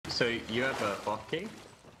So you have a lock key?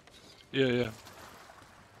 Yeah.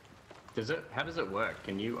 How does it work?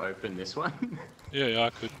 Can you open this one? Yeah,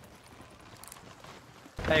 I could.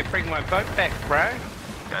 Hey, bring my boat back, bro.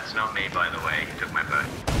 That's not me, by the way. He took my boat.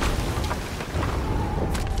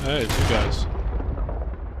 Hey, it's you guys.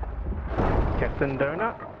 Captain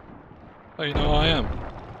Donut? Oh, you know who I am.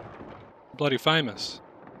 Bloody famous.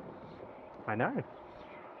 I know.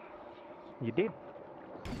 You did.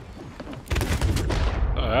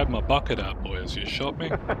 I had my bucket out, boys. You shot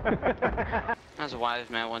me? As a wise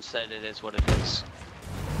man once said, it is what it is.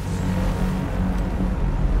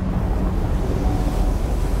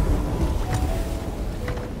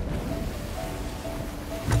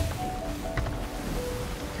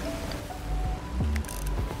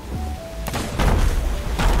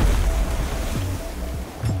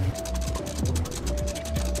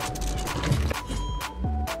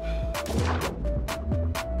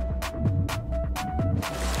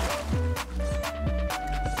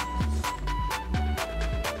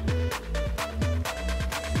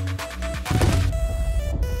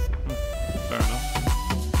 Fair enough.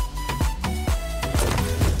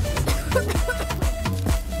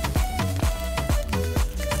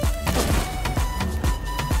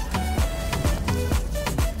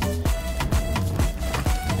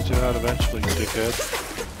 Get you out eventually, dickhead.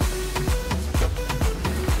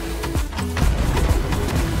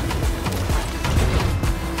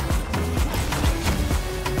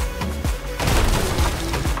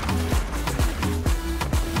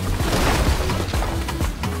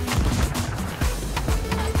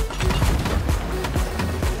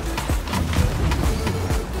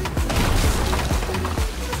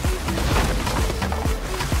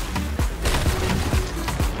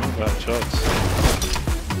 Bad shots.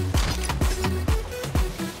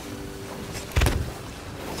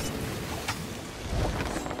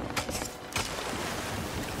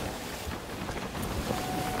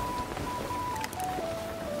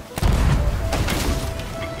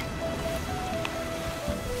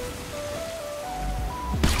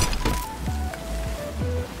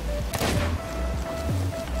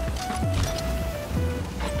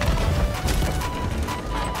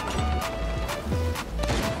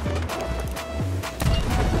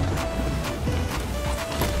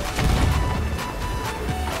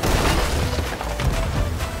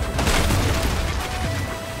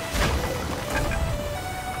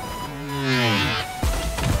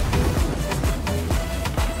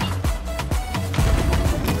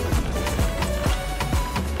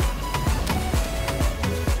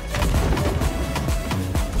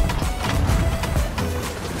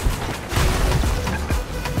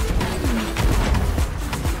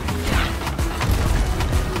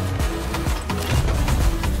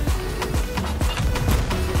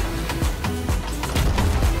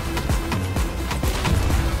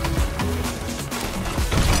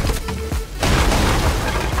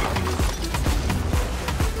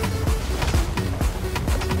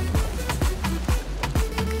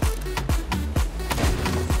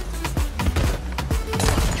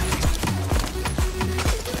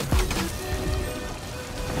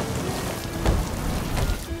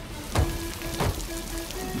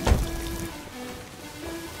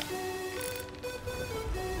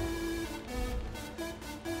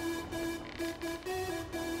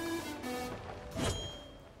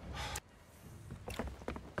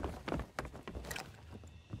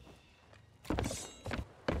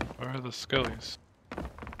 Where are the skellies?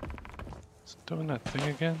 Is it doing that thing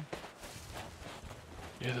again?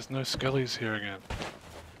 Yeah, there's no skellies here again.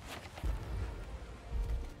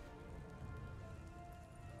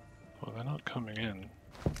 Well, they're not coming in.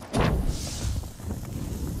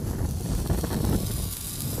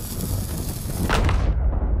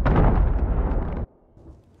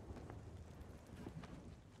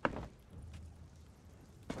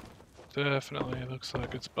 Definitely looks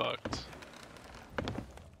like it's bugged.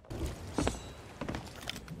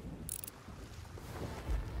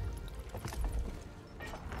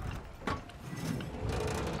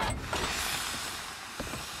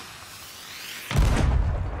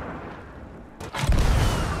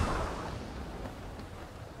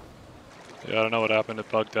 Yeah, I don't know what happened,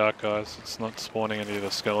 it bugged out, guys. It's not spawning any of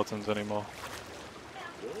the skeletons anymore.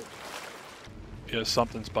 Yeah,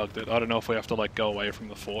 something's bugged it. I don't know if we have to like go away from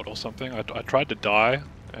the fort or something. I tried to die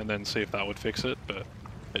and then see if that would fix it, but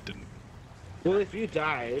it didn't. Well, if you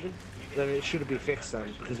died, then it should be fixed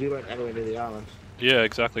then, because we went anywhere near the island. Yeah,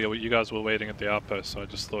 exactly. You guys were waiting at the outpost, so I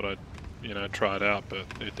just thought I'd, you know, try it out, but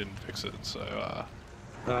it didn't fix it, so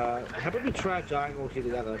how about we try dying all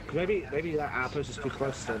together? Maybe that outpost is too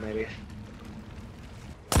close there, maybe.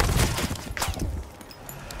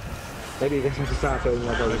 Maybe you guys have to start feeling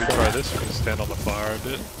like Maybe try this. You can stand on the fire a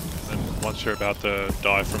bit, and then once you're about to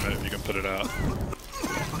die from it, you can put it out.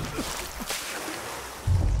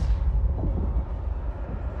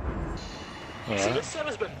 See, Alright. this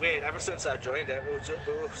server's been weird ever since I joined it. We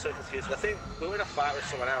were so confused. I think we were in a fight with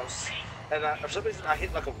someone else, and for some reason I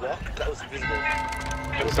hit like a rock that was invisible.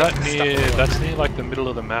 Is that near? That's near like the middle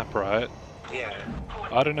of the map, right? Yeah.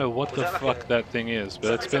 I don't know what Was the that like fuck a- that thing is, but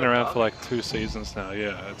that- it's is been that a around bug? for like 2 seasons now.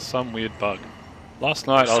 Yeah, it's some weird bug. Last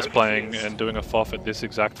night I was so playing confused. and doing a FOF at this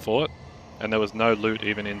exact fort, and there was no loot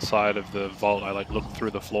even inside of the vault. I like looked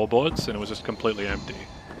through the floorboards and it was just completely empty.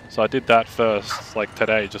 So I did that first, like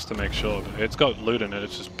today, just to make sure. But it's got loot in it,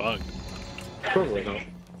 it's just bugged. Probably not.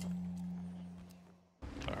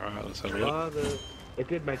 Alright, let's have a look. It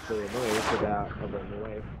did make the noise without covering the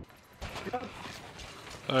wave.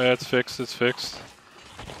 Oh yeah, it's fixed, it's fixed.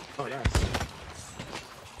 Oh, nice.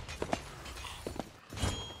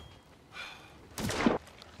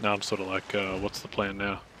 Now I'm sort of like, what's the plan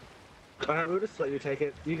now? Alright, we'll just let you take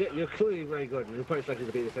it. You're clearly very good. You're probably expecting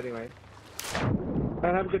to beat this anyway.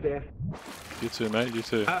 Alright, have a good day. You too, mate, you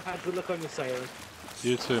too. Good luck on your sailing.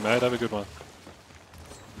 You too, mate, have a good one.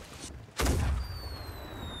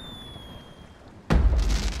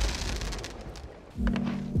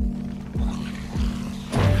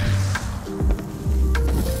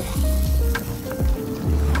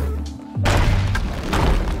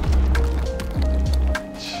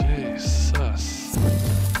 Jesus.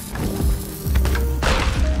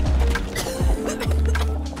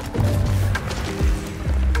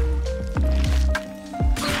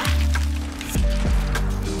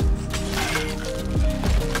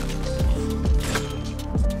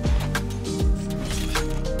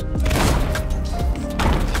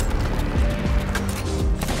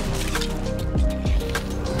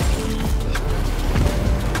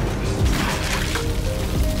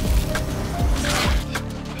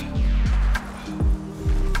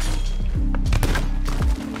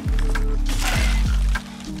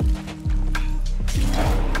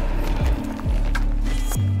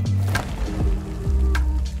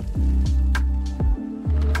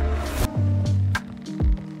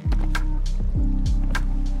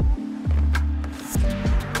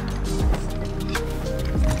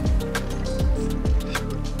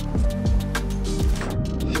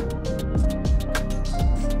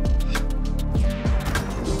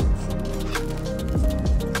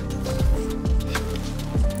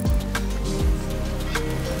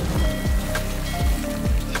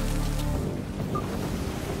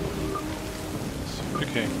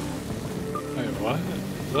 King. Wait, what?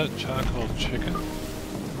 Is that charcoal chicken?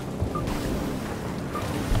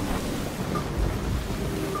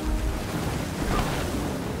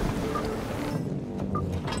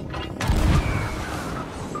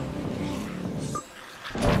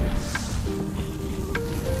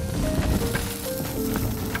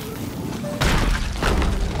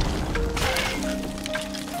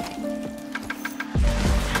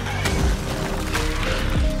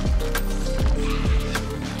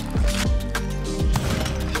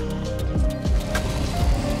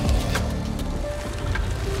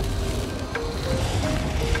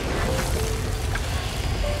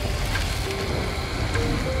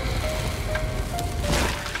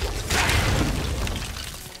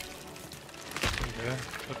 Yeah,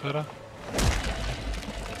 is that better?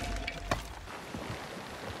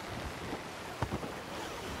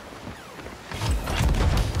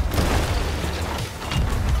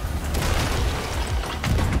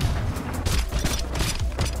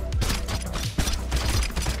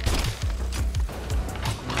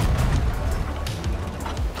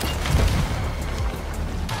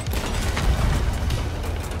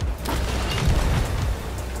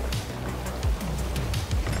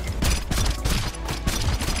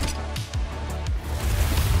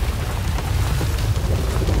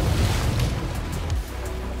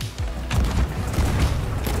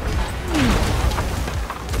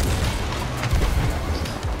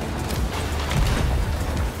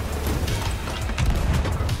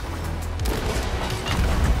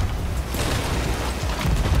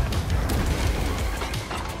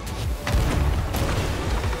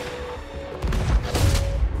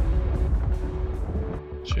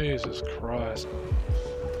 Jesus Christ.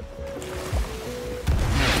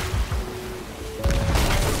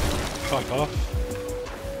 Fuck off.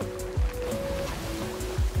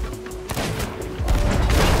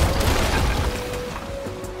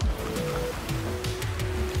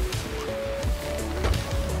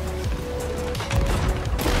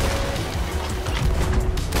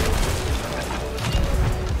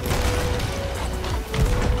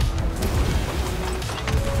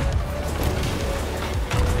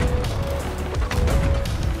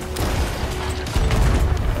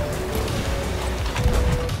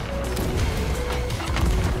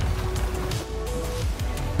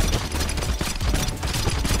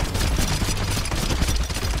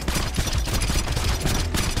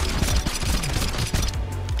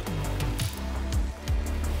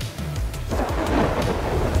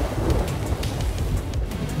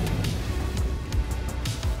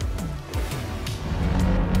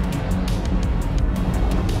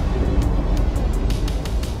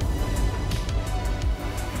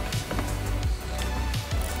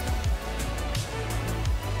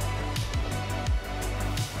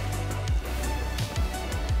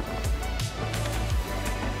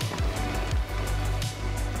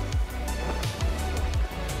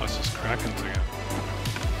 Krakens again.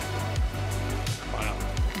 Wow.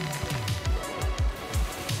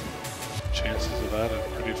 Chances of that are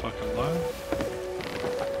pretty fucking low.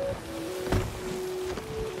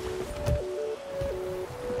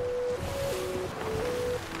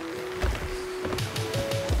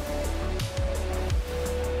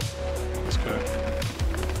 Let's go.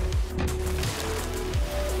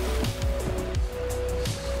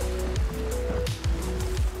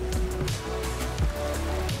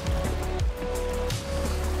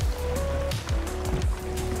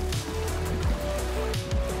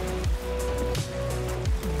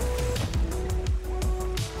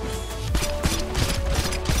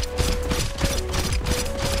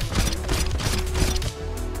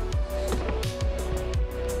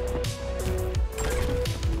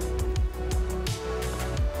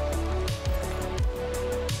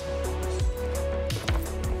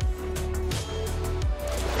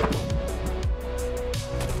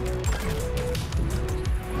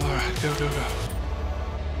 Alright, go, go, go.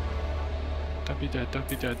 Don't be dead, don't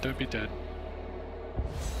be dead, don't be dead.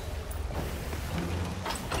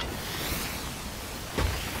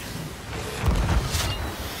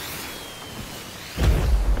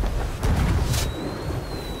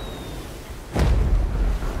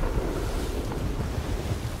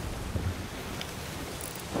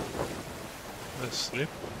 Let's sleep.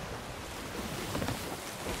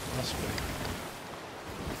 Must be.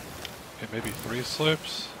 Okay, maybe 3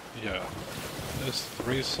 sloops? Yeah. There's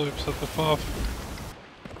 3 sloops at the FOF.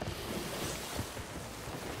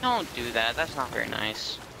 Don't do that. That's not very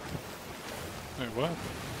nice. Wait, what?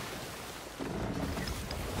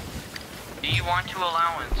 Do you want to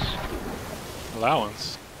allowance?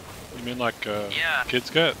 Allowance? You mean like, Yeah. kids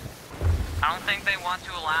get? I don't think they want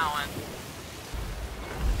to allowance.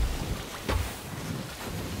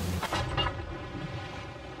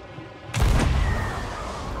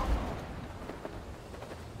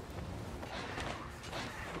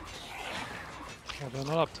 Well, they're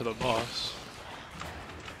not up to the boss.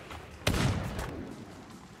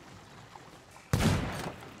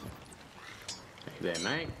 Hey there,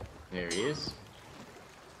 mate. There he is.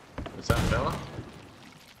 What's up, fella?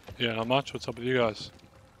 Yeah, not much. What's up with you guys?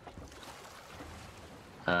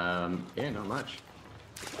 Yeah, not much.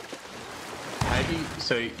 How do you,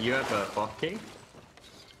 so you have a FOF key?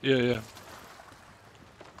 Yeah, yeah.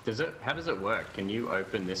 How does it work? Can you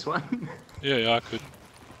open this one? Yeah, yeah, I could.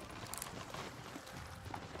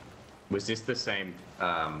 Was this the same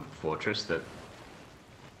fortress that?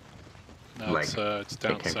 No, it's down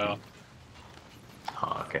it came south.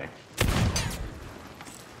 Oh, okay.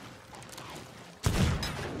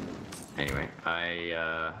 Anyway,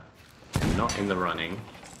 I am not in the running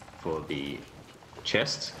for the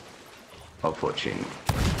chest of fortune.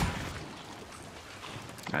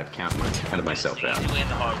 I've counted myself out. Easily in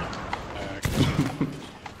the harbor.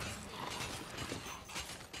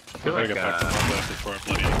 I feel I gotta like, get back to London before it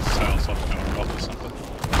bloody sails off down a rock or something.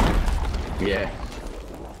 yeah.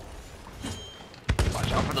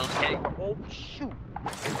 Watch out for those cakes. Oh, shoot.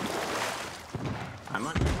 I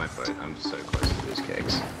might move my boat. I'm so close to those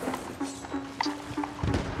kegs.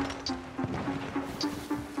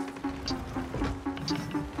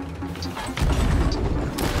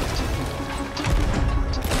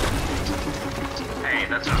 Hey,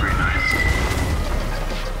 that's not very nice.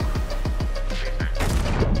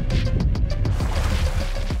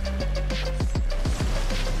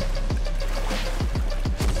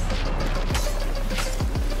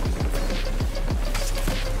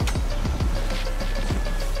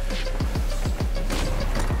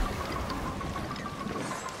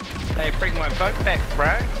 Hey, bring my boat back,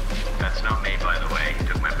 bro. That's not me, by the way. He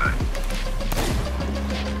took my boat.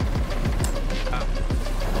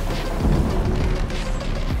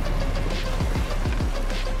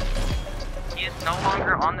 He is no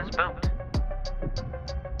longer on this boat.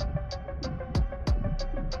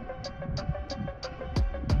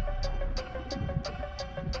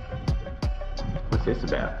 What's this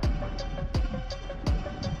about?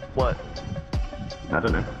 What? I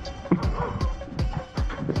don't know.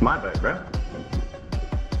 It's my boat, bro.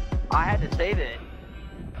 I had to say that.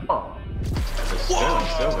 Oh. That's a sterling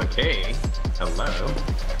silver key. Hello.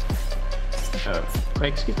 Oh,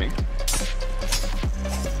 wait, excuse me.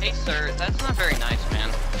 Hey, sir, that's not very nice, man.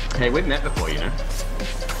 Hey, we've met before, you know.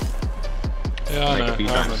 Yeah, I Like a know. few I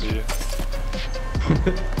times. remember you.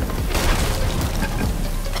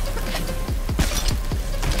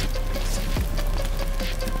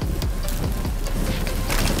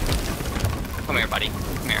 Come here, buddy.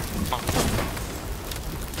 Come here. Come on.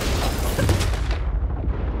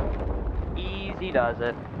 Easy does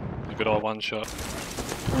it. A good old one shot.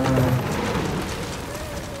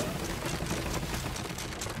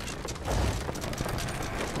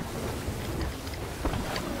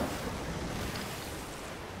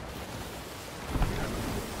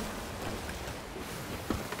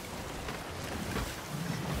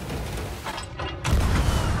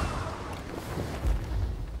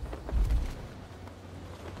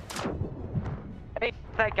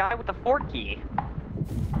 that guy with the forky.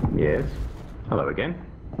 Yes. Hello again.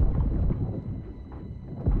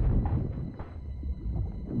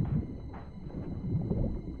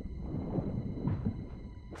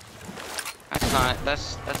 That's not.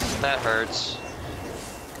 That hurts.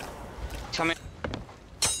 Tell me.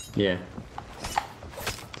 Yeah.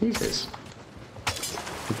 Jesus.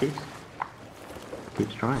 He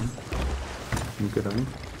keeps trying. Good on him.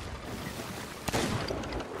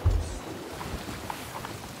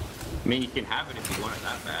 I mean, you can have it if you want it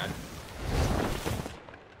that bad.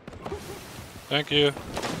 Thank you.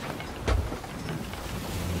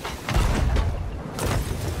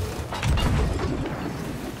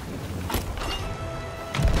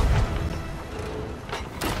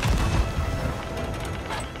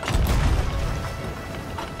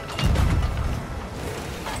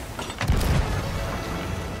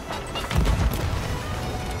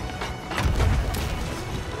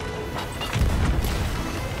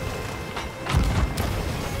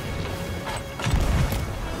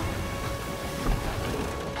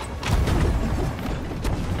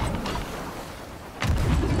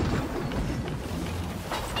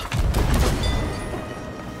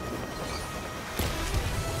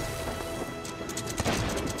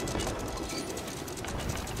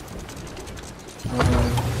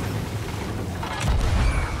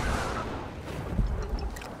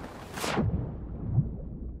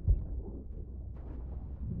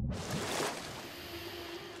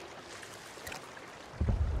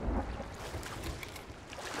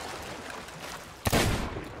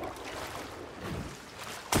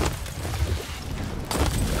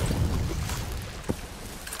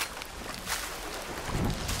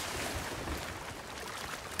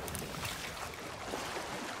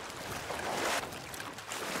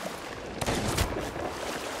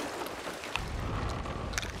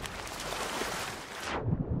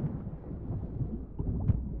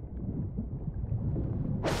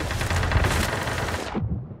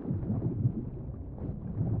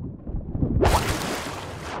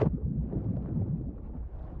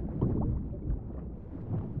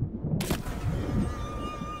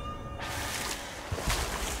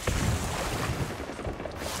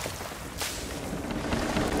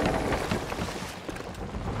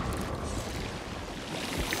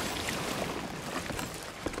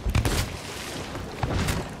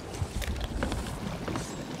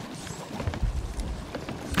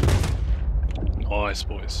 Nice,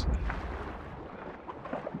 boys.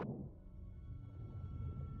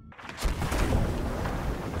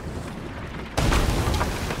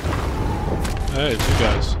 Hey, it's you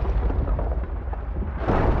guys.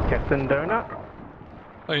 Captain Donut?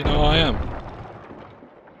 Oh, you know who I am.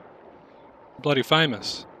 Bloody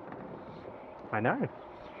famous. I know.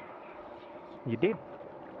 You did.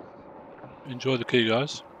 Enjoy the key,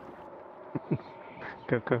 guys.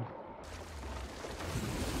 Go.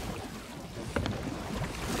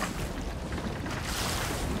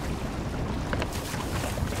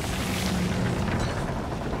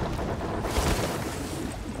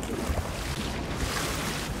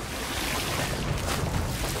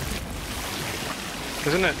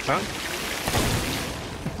 Isn't it fun?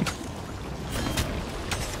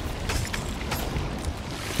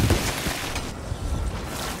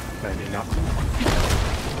 Maybe not.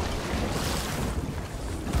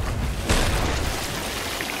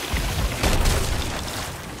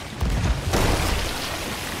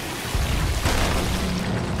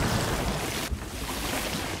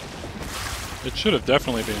 It should have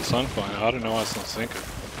definitely been sunk by now. I don't know why it's not sinking.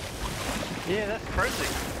 Yeah, that's crazy.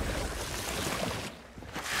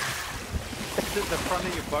 The front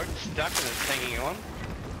of your boat stuck and it's hanging on.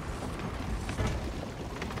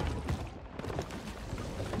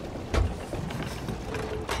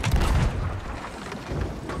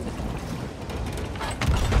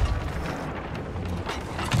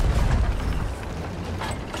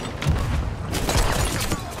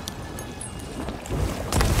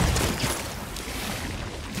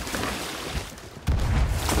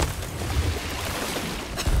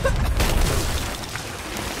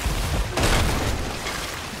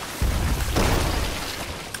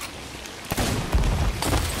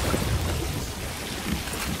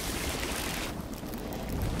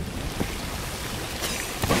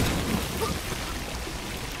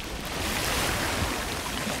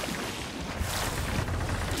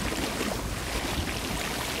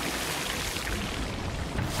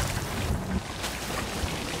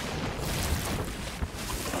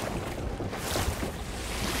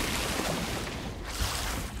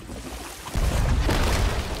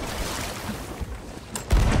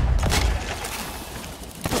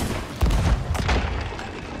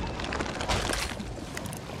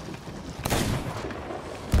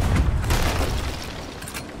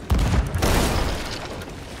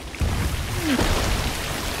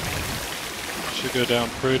 Should go down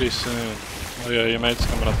pretty soon. Oh yeah, your mate's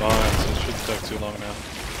coming up behind, so it shouldn't take too long now.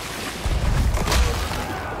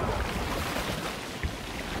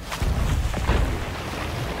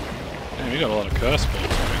 Damn, you got a lot of curse balls,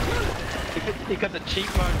 mate. You got the cheap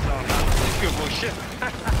modes on. Good bullshit. I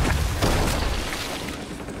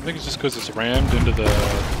think it's just because it's rammed into the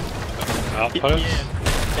outpost.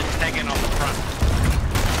 Yeah, it's hanging on the front.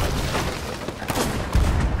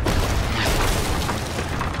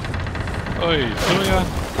 Oi, Julia!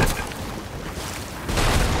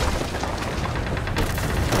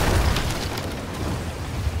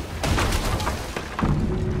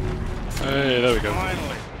 Hey, there we go.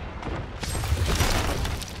 Finally.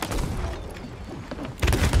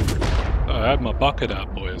 I had my bucket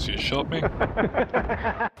out, boys. You shot me?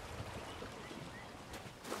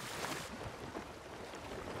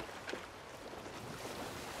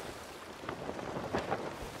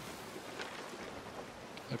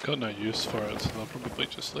 I've got no use for it, so they'll probably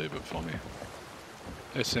just leave it for me.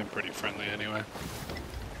 They seem pretty friendly anyway.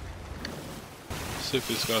 See if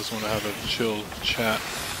these guys want to have a chill chat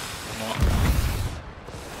or not.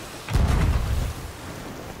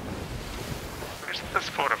 Where's the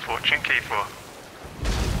Sport of Fortune key for?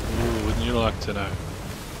 Ooh, wouldn't you like to know?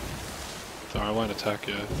 Sorry, I won't attack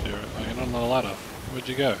you if you're on the ladder. Where'd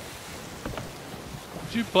you go?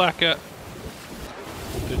 Did you black out?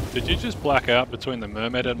 Did you just black out between the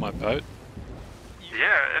mermaid and my boat?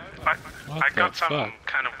 Yeah, I got some fuck?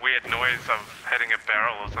 kind of weird noise of hitting a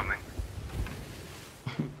barrel or something.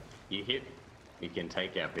 You can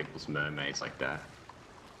take out people's mermaids like that.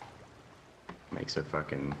 Makes a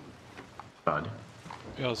fucking bud.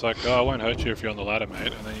 Yeah, I was like, oh, I won't hurt you if you're on the ladder,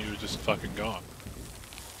 mate, and then you were just fucking gone.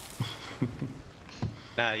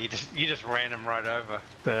 No, you just ran him right over.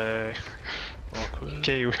 The Awkward.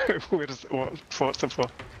 key, what's it for?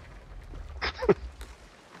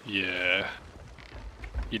 Yeah.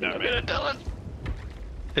 You know me.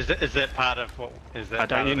 Is that part of what? Is that? I part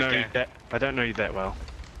don't of the know game? that. I don't know you that well.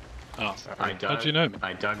 Oh, How'd you know me?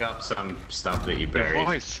 I dug up some stuff that you Your buried.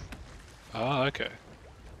 voice. Oh, okay.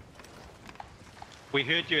 We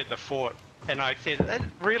heard you at the fort, and I said that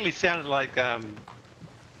really sounded like that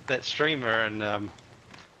streamer, and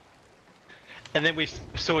then we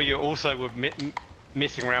saw you also were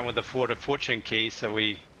messing around with the Fort of Fortune key, so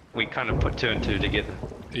we kind of put two and two together.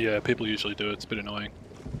 Yeah, people usually do it. It's a bit annoying.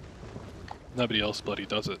 Nobody else bloody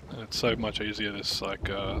does it. And it's so much easier this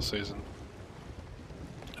season.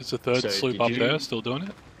 Is the third So, sloop did up you- there still doing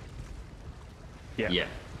it? Yeah.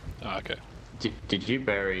 Oh, okay. Did you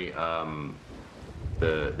bury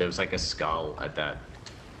there was like a skull at that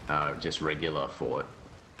just regular fort,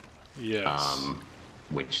 Yes.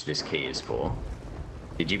 which this key is for.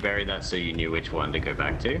 Did you bury that so you knew which one to go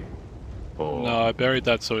back to? Or No, I buried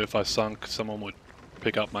that so if I sunk, someone would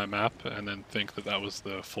pick up my map and then think that that was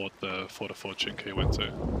the Fort of Fortune key went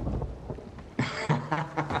to.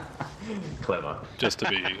 Clever. Just to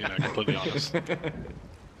be, completely honest. Stop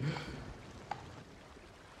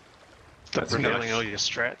That's revealing nice. all your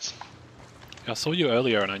strats. I saw you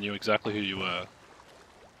earlier and I knew exactly who you were.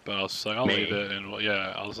 But I was just like, I'll Me? leave it, and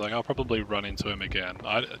yeah, I was like, I'll probably run into him again.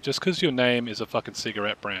 Just because your name is a fucking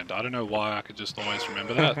cigarette brand, I don't know why I could just always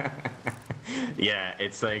remember that. Yeah,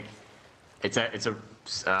 it's like it's a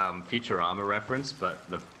Futurama reference, but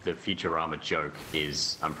the Futurama joke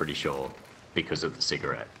is, I'm pretty sure, because of the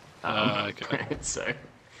cigarette. Okay. So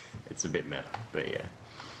it's a bit meta, but yeah.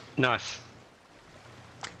 Nice.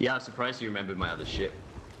 Yeah, I was surprised you remembered my other ship.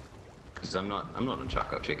 Because I'm not a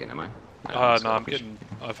choco chicken, am I?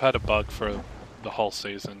 I've had a bug for the whole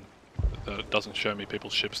season that it doesn't show me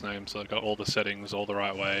people's ships' names. So I've got all the settings all the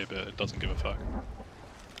right way, but it doesn't give a fuck.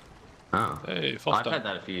 Oh. Hey, I've Foster. had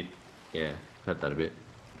that a few. Yeah, I've had that a bit.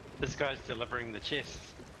 This guy's delivering the chests.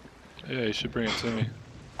 Yeah, you should bring it to me.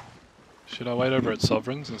 Should I wait over at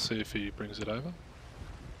Sovereign's and see if he brings it over?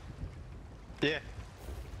 Yeah.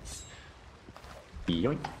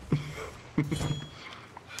 Yoink.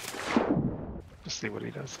 Let's see what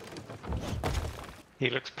he does. He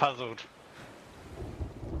looks puzzled.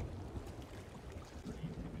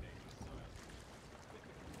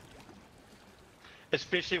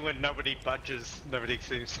 Especially when nobody budges, nobody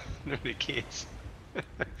cares.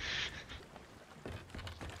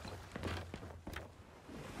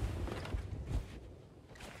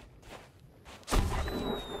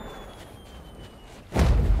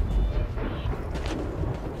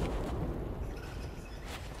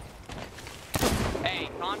 Hey,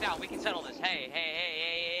 calm down. We can settle this. Hey,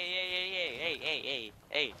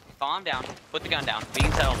 calm down. Put the gun down. We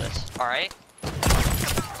can settle this. All right. You're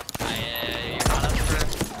not up for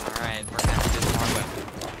it. All right, we're gonna have to do this the hard way.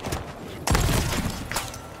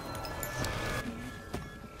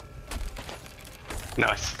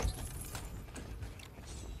 Nice.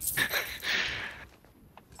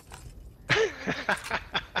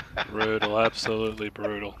 Brutal, absolutely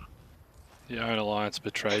brutal. Your own alliance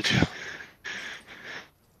betrayed you.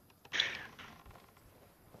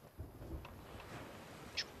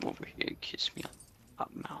 Over here and kiss me on the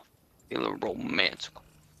hot mouth. Feeling romantical.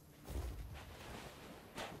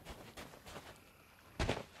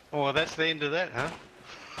 Well, that's the end of that, huh?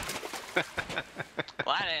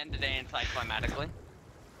 Well, that ended anticlimactically.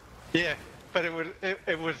 Yeah, but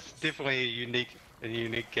it was definitely a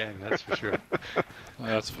unique game. That's for sure.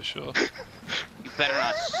 That's for sure. You better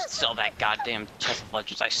not sell that goddamn chest of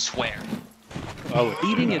legends, I swear. I would do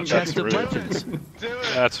Eating that. a chest of rude. legends. Do it.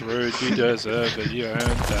 That's rude. You deserve it. You earned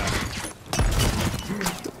that.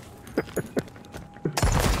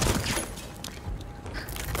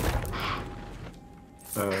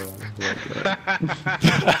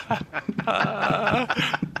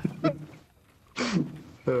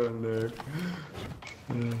 Oh no.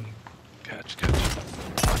 Catch.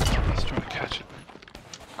 Let's try to catch it.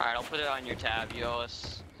 Alright, I'll put it on your tab. You owe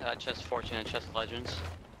us chest of fortune and chest of legends.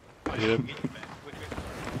 I hit him. You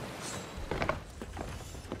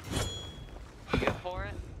good for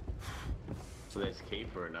it? So there's key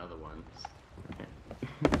for another one.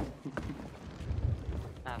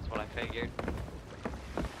 That's what I figured.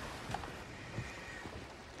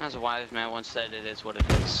 As a wise man once said, it is what it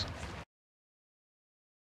is.